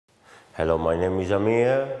Hello, my name is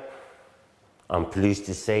Amir. I'm pleased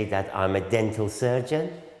to say that I'm a dental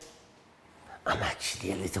surgeon. I'm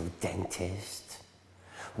actually a little dentist,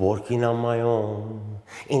 working on my own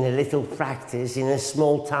in a little practice in a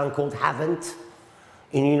small town called Havant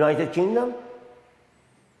in the United Kingdom.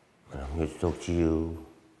 I'm here to talk to you,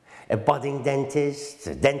 a budding dentist,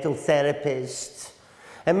 a dental therapist,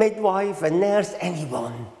 a midwife, a nurse,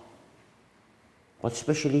 anyone, but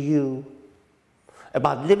especially you,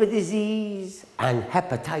 about liver disease and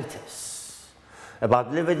hepatitis, about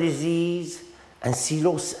liver disease and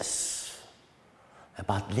cirrhosis,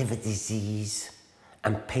 about liver disease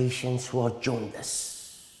and patients who are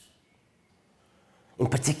jaundice, in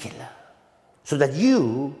particular, so that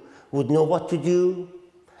you would know what to do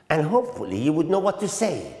and hopefully you would know what to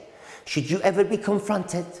say should you ever be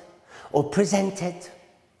confronted or presented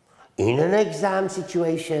in an exam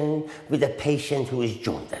situation with a patient who is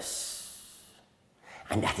jaundice.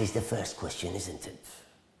 And that is the first question, isn't it?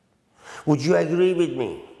 Would you agree with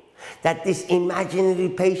me that this imaginary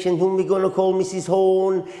patient, whom we're going to call Mrs.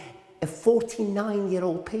 Horn, a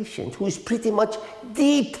 49-year-old patient who is pretty much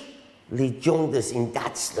deeply jaundiced in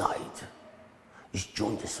that slide, is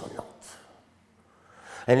jaundiced or not?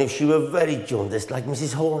 And if she were very jaundiced like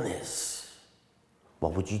Mrs. Horn is,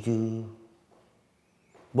 what would you do?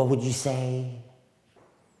 What would you say?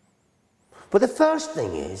 But the first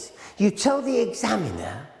thing is, you tell the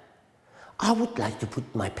examiner, I would like to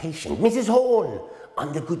put my patient, Mrs. Horn,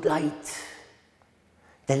 under good light.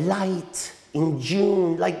 The light in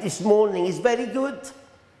June, like this morning, is very good.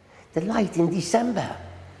 The light in December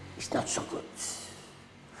is not so good.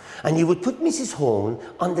 And you would put Mrs. Horn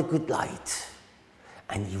under good light,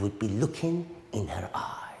 and you would be looking in her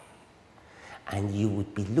eye, and you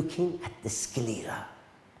would be looking at the sclera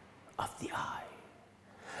of the eye.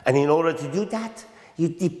 And in order to do that, you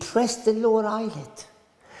depress the lower eyelid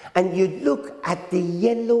and you look at the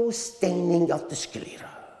yellow staining of the sclera.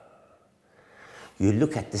 You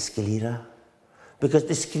look at the sclera because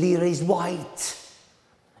the sclera is white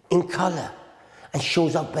in color and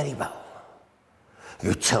shows up very well.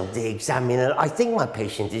 You tell the examiner, I think my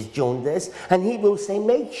patient is jaundice, and he will say,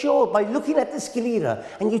 make sure by looking at the sclera,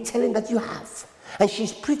 and you tell him that you have. And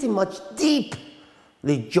she's pretty much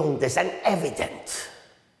deeply jaundiced and evident.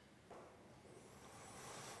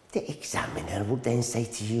 The examiner would then say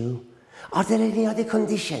to you, are there any other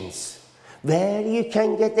conditions where you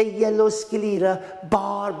can get a yellow sclera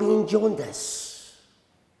bar being jaundice?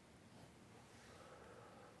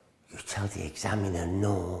 You tell the examiner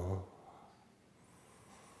no.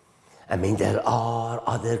 I mean, there are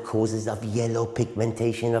other causes of yellow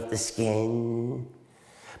pigmentation of the skin,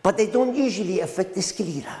 but they don't usually affect the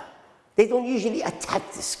sclera. They don't usually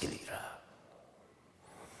attack the sclera.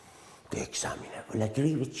 The examiner will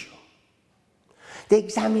agree with you. The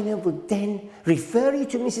examiner will then refer you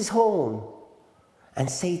to Mrs. Horn and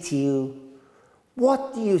say to you,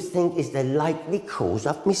 what do you think is the likely cause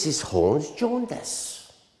of Mrs. Horn's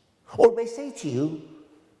jaundice? Or may say to you,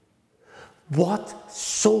 what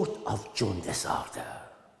sort of jaundice are there?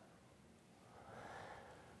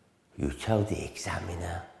 You tell the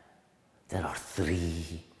examiner there are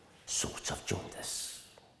 3 sorts of jaundice.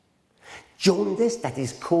 Jaundice that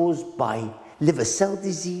is caused by liver cell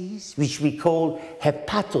disease, which we call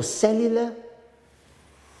hepatocellular.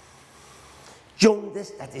 Jaundice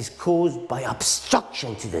that is caused by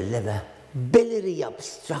obstruction to the liver, biliary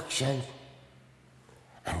obstruction.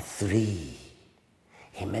 And 3,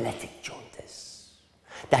 hemolytic jaundice.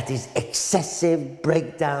 That is excessive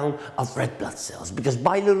breakdown of red blood cells. Because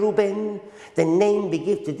bilirubin, the name we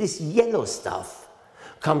give to this yellow stuff,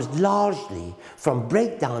 comes largely from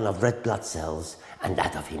breakdown of red blood cells and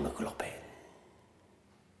that of hemoglobin.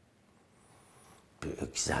 The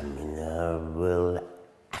examiner will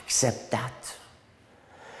accept that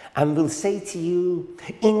and will say to you,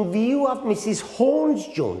 in view of Mrs. Horn's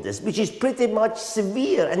jaundice, which is pretty much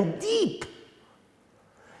severe and deep,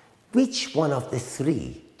 which one of the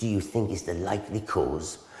 3 do you think is the likely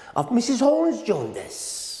cause of Mrs. Horn's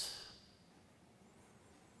jaundice?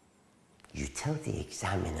 You tell the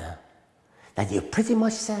examiner that you're pretty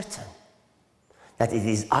much certain that it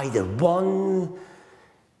is either 1,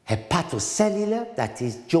 hepatocellular, that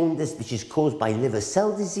is jaundice which is caused by liver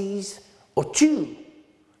cell disease, or 2,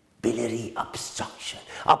 biliary obstruction,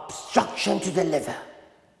 obstruction to the liver.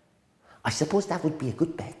 I suppose that would be a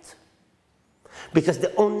good bet. Because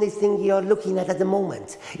the only thing you're looking at the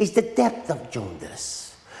moment is the depth of jaundice.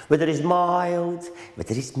 Whether it's mild,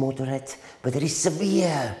 whether it's moderate, whether it's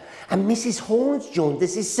severe. And Mrs. Horn's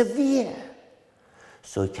jaundice is severe.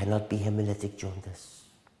 So it cannot be hemolytic jaundice.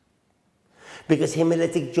 Because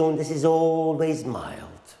hemolytic jaundice is always mild.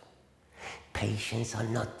 patients are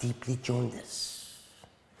not deeply jaundiced.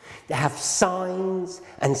 They have signs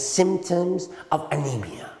and symptoms of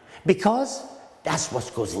anemia because that's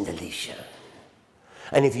what goes in the lesion.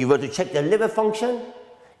 And if you were to check their liver function,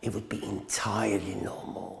 it would be entirely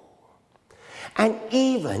normal. And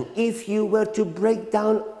even if you were to break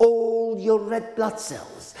down all your red blood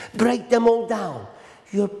cells, break them all down,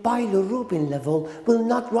 your bilirubin level will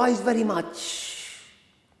not rise very much.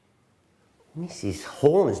 Mrs.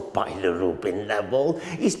 Horn's bilirubin level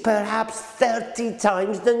is perhaps 30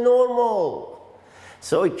 times the normal.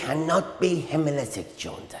 So it cannot be hemolytic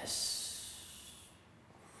jaundice.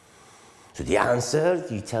 So the answer,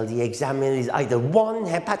 you tell the examiner, is either 1,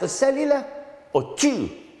 hepatocellular, or 2,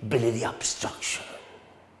 biliary obstruction.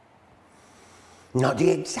 Now the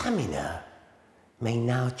examiner may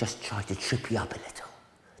now just try to trip you up a little.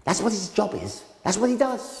 That's what his job is. That's what he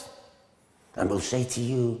does. And will say to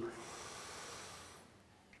you,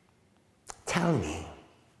 tell me,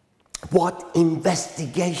 what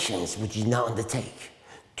investigations would you now undertake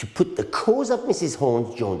to put the cause of Mrs.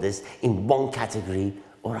 Horn's jaundice in one category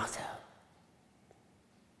or other?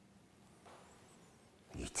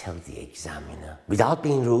 You tell the examiner, without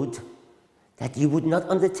being rude, that you would not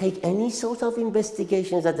undertake any sort of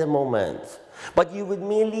investigations at the moment, but you would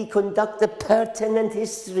merely conduct a pertinent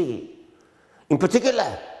history. In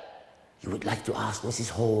particular, you would like to ask Mrs.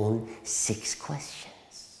 Horn 6 questions.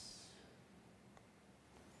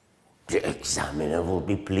 The examiner will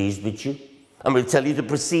be pleased with you and will tell you to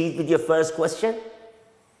proceed with your first question.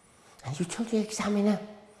 And you tell the examiner,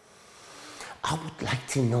 I would like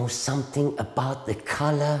to know something about the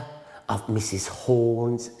color of Mrs.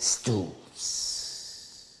 Horn's stools.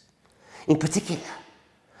 In particular,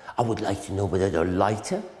 I would like to know whether they're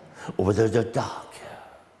lighter or whether they're darker.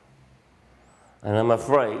 And I'm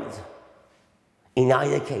afraid, in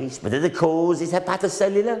either case, whether the cause is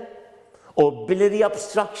hepatocellular or biliary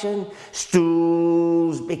obstruction,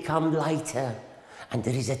 stools become lighter and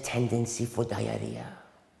there is a tendency for diarrhea.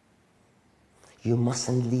 You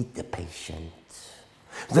mustn't lead the patient.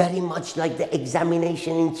 Very much like the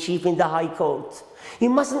examination in chief in the High Court. You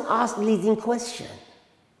mustn't ask leading question.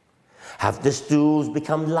 Have the stools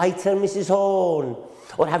become lighter, Mrs. Horn?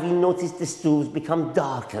 Or have you noticed the stools become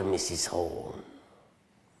darker, Mrs. Horn?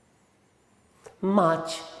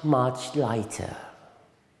 Much, much lighter.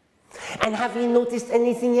 And have you noticed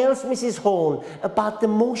anything else, Mrs. Horn, about the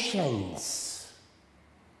motions?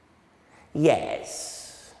 Yes.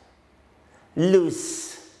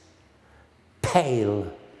 Loose,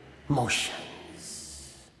 pale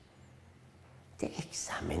motions. The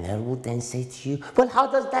examiner would then say to you, well, how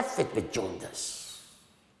does that fit with jaundice?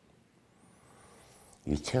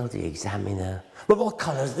 You tell the examiner, well, what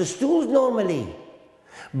color is the stools normally?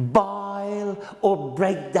 Bile or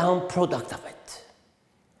breakdown product of it.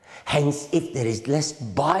 Hence, if there is less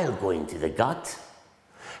bile going to the gut,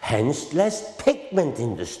 hence less pigment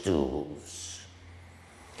in the stools.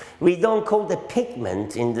 We don't call the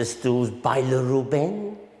pigment in the stools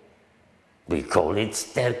bilirubin. We call it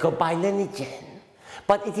stercobilinogen.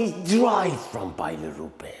 But it is derived from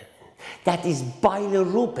bilirubin. That is,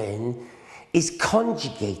 bilirubin is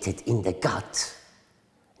conjugated in the gut.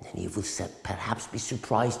 Then you will perhaps be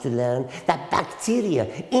surprised to learn that bacteria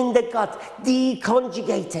in the gut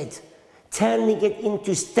deconjugated, turning it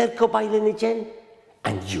into stercobilinogen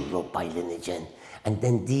and urobilinogen. And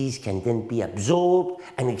then these can then be absorbed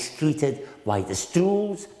and excreted by the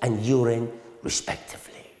stools and urine,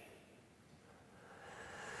 respectively.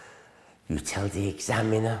 You tell the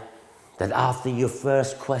examiner that after your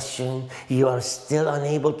first question, you are still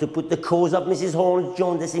unable to put the cause of Mrs. Horn's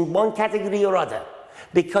jaundice in one category or other,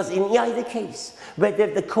 because in either case,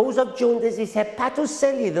 whether the cause of jaundice is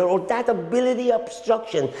hepatocellular or that of biliary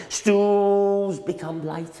obstruction, stools become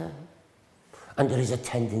lighter, and there is a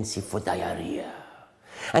tendency for diarrhea.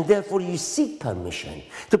 And therefore you seek permission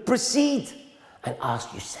to proceed and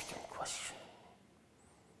ask your second question.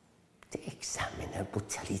 The examiner will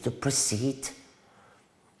tell you to proceed.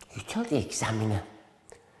 You tell the examiner,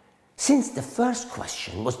 since the first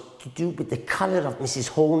question was to do with the color of Mrs.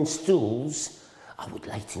 Horn's stools, I would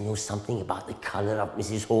like to know something about the color of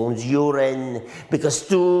Mrs. Horn's urine, because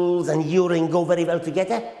stools and urine go very well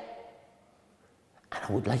together. And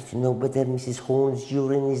I would like to know whether Mrs. Horn's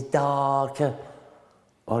urine is darker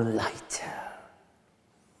or lighter.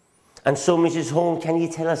 And so, Mrs. Horn, can you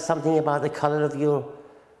tell us something about the color of your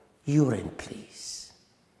urine, please?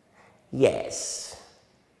 Yes.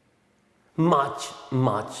 Much,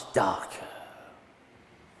 much darker.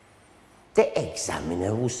 The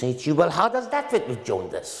examiner will say to you, well, how does that fit with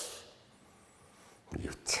jaundice?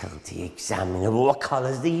 You tell the examiner, well, what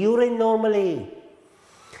color is the urine normally?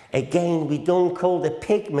 Again, we don't call the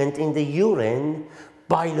pigment in the urine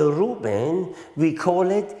bilirubin, we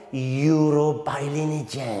call it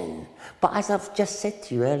urobilinogen. But as I've just said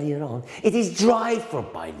to you earlier on, it is derived from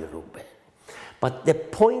bilirubin. But the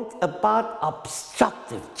point about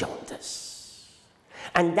obstructive jaundice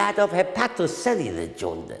and that of hepatocellular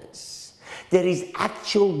jaundice, there is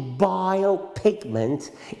actual bile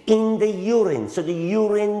pigment in the urine, so the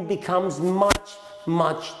urine becomes much,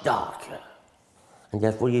 much darker. And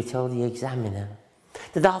therefore you tell the examiner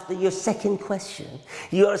that after your second question,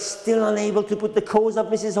 you are still unable to put the cause of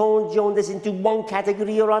Mrs. Horne's jaundice into one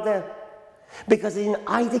category or other. Because in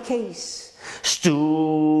either case,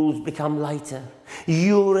 stools become lighter,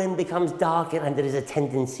 urine becomes darker, and there is a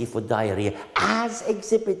tendency for diarrhea, as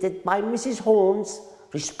exhibited by Mrs. Horne's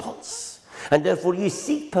response. And therefore you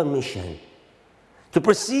seek permission to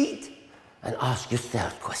proceed and ask your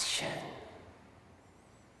third question.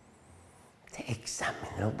 The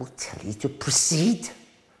examiner will tell you to proceed.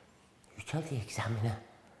 You tell the examiner,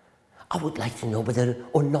 I would like to know whether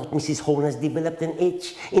or not Mrs. Horne has developed an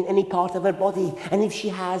itch in any part of her body, and if she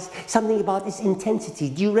has, something about its intensity,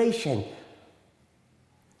 duration.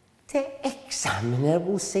 The examiner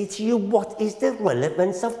will say to you, what is the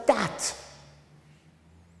relevance of that?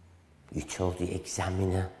 You tell the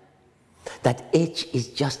examiner that itch is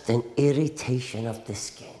just an irritation of the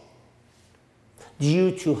skin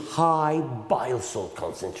due to high bile salt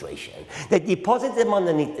concentration. They deposit them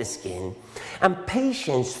underneath the skin, and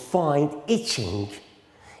patients find itching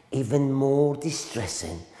even more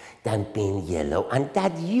distressing than being yellow. And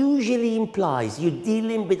that usually implies you're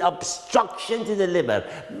dealing with obstruction to the liver,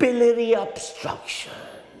 biliary obstruction.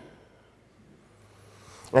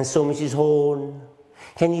 And so, Mrs. Horne,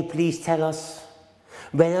 can you please tell us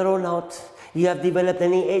whether or not you have developed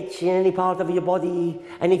any itch in any part of your body,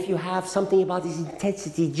 and if you have, something about its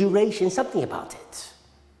intensity, duration, something about it?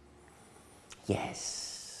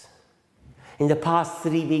 Yes. In the past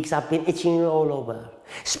 3 weeks, I've been itching all over,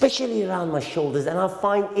 especially around my shoulders, and I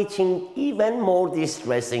find itching even more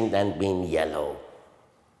distressing than being yellow.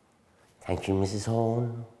 Thank you, Mrs.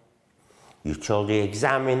 Horne. You told the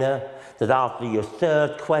examiner that after your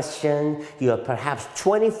third question, you are perhaps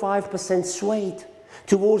 25% swayed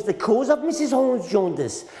towards the cause of Mrs. Horne's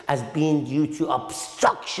jaundice as being due to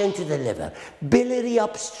obstruction to the liver, biliary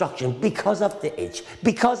obstruction, because of the itch,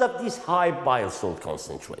 because of these high bile salt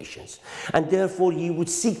concentrations. And therefore you would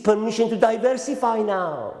seek permission to diversify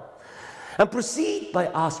now and proceed by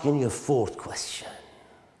asking your fourth question.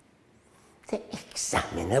 The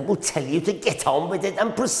examiner will tell you to get on with it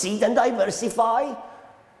and proceed and diversify.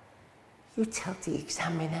 You tell the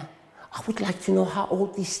examiner, I would like to know how all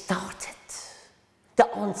this started. The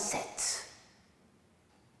onset.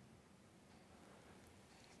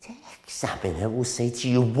 The examiner will say to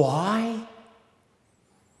you, why?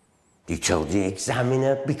 You tell the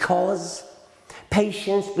examiner, because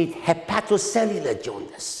patients with hepatocellular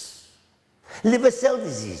jaundice, liver cell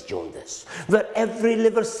disease jaundice, where every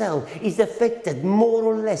liver cell is affected more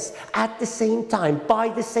or less at the same time by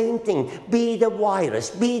the same thing, be it a virus,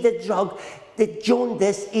 be it a drug, the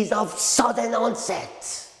jaundice is of sudden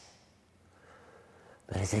onset.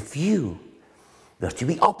 Whereas if you were to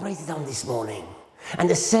be operated on this morning and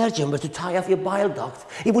the surgeon were to tie off your bile duct,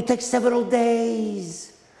 it would take several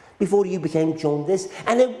days before you became jaundiced,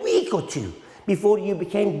 and a week or two before you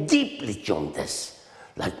became deeply jaundiced,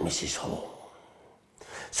 like Mrs. Horne.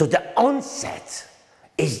 So the onset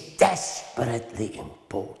is desperately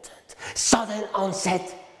important. Sudden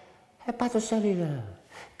onset, hepatocellular.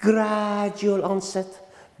 Gradual onset,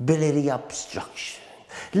 biliary obstruction.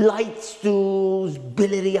 Light stools,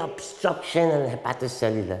 biliary obstruction and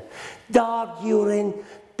hepatocellular. Dark urine,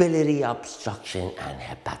 biliary obstruction and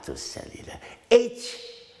hepatocellular. Itch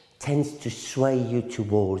tends to sway you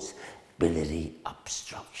towards biliary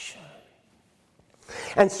obstruction.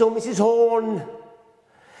 And so, Mrs. Horne,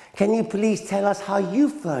 can you please tell us how you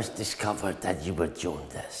first discovered that you were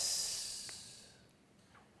jaundiced?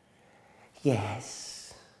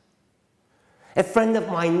 Yes. A friend of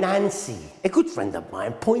mine, Nancy, a good friend of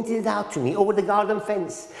mine, pointed it out to me over the garden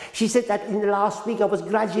fence. She said that in the last week I was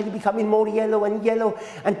gradually becoming more yellow and yellow,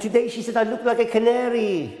 and today she said I looked like a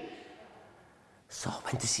canary. So I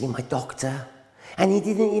went to see my doctor, and he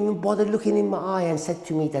didn't even bother looking in my eye and said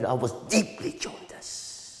to me that I was deeply jaundiced.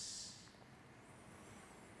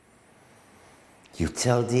 You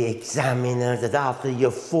tell the examiner that after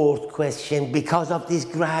your fourth question, because of this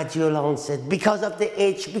gradual onset, because of the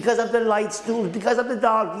itch, because of the light stools, because of the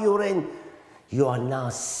dark urine, you are now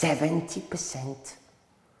 70%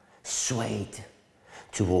 swayed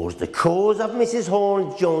towards the cause of Mrs.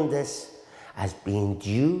 Horne's jaundice as being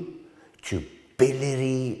due to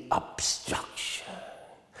biliary obstruction.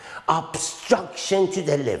 Obstruction to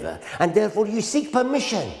the liver, and therefore you seek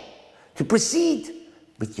permission to proceed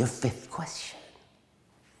with your fifth question.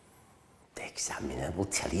 The examiner will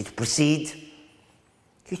tell you to proceed.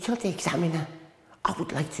 You tell the examiner, I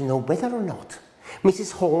would like to know whether or not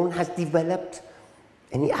Mrs. Horn has developed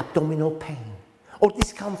any abdominal pain or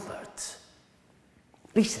discomfort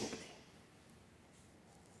recently.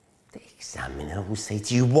 The examiner will say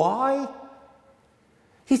to you, why?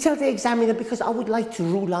 You tell the examiner, because I would like to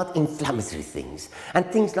rule out inflammatory things and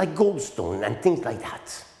things like gallstone and things like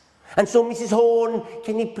that. And so, Mrs. Horn,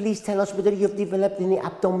 can you please tell us whether you have developed any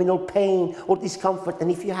abdominal pain or discomfort? And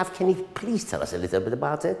if you have, can you please tell us a little bit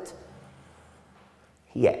about it?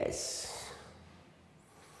 Yes.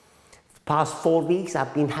 The past 4 weeks,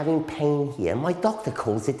 I've been having pain here. My doctor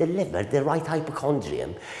calls it the liver, the right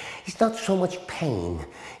hypochondrium. It's not so much pain,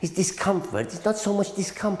 it's discomfort. It's not so much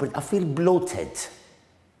discomfort. I feel bloated.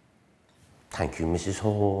 Thank you, Mrs.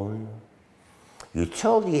 Horn. You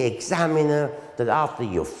told the examiner that after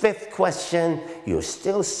your fifth question, you're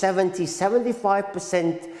still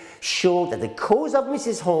 75% sure that the cause of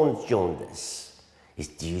Mrs. Horn's jaundice is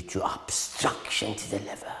due to obstruction to the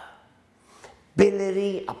liver.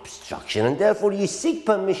 Biliary obstruction, and therefore you seek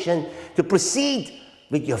permission to proceed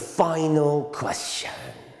with your final question.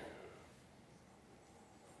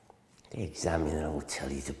 The examiner will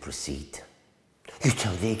tell you to proceed. You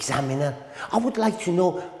tell the examiner, I would like to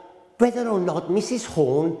know whether or not Mrs.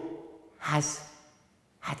 Horn has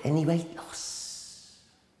had any weight loss.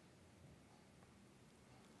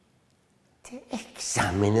 The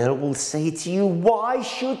examiner will say to you, why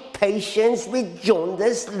should patients with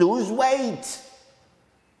jaundice lose weight?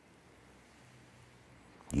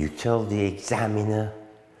 You tell the examiner,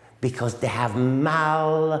 because they have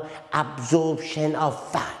malabsorption of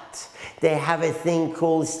fat. They have a thing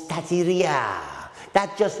called staturemia.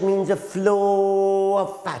 That just means a flow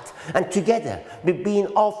of fat. And together with being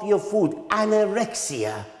off your food,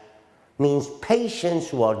 anorexia means patients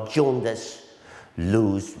who are jaundiced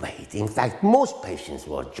lose weight. In fact, most patients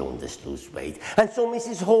who are jaundiced lose weight. And so,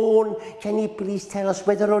 Mrs. Horn, can you please tell us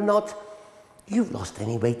whether or not you've lost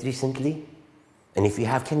any weight recently? And if you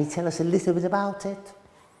have, can you tell us a little bit about it?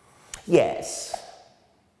 Yes.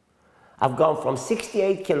 I've gone from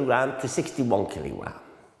 68 kilograms to 61 kilograms.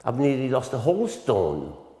 I've nearly lost a whole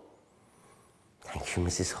stone. Thank you,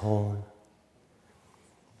 Mrs. Horn.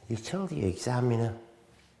 You tell the examiner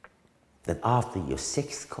that after your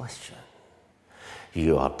sixth question,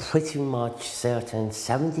 you are pretty much certain,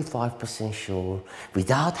 75% sure,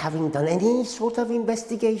 without having done any sort of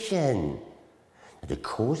investigation, that the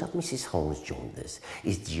cause of Mrs. Horn's jaundice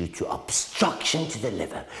is due to obstruction to the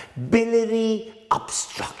liver, biliary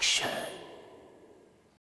obstruction.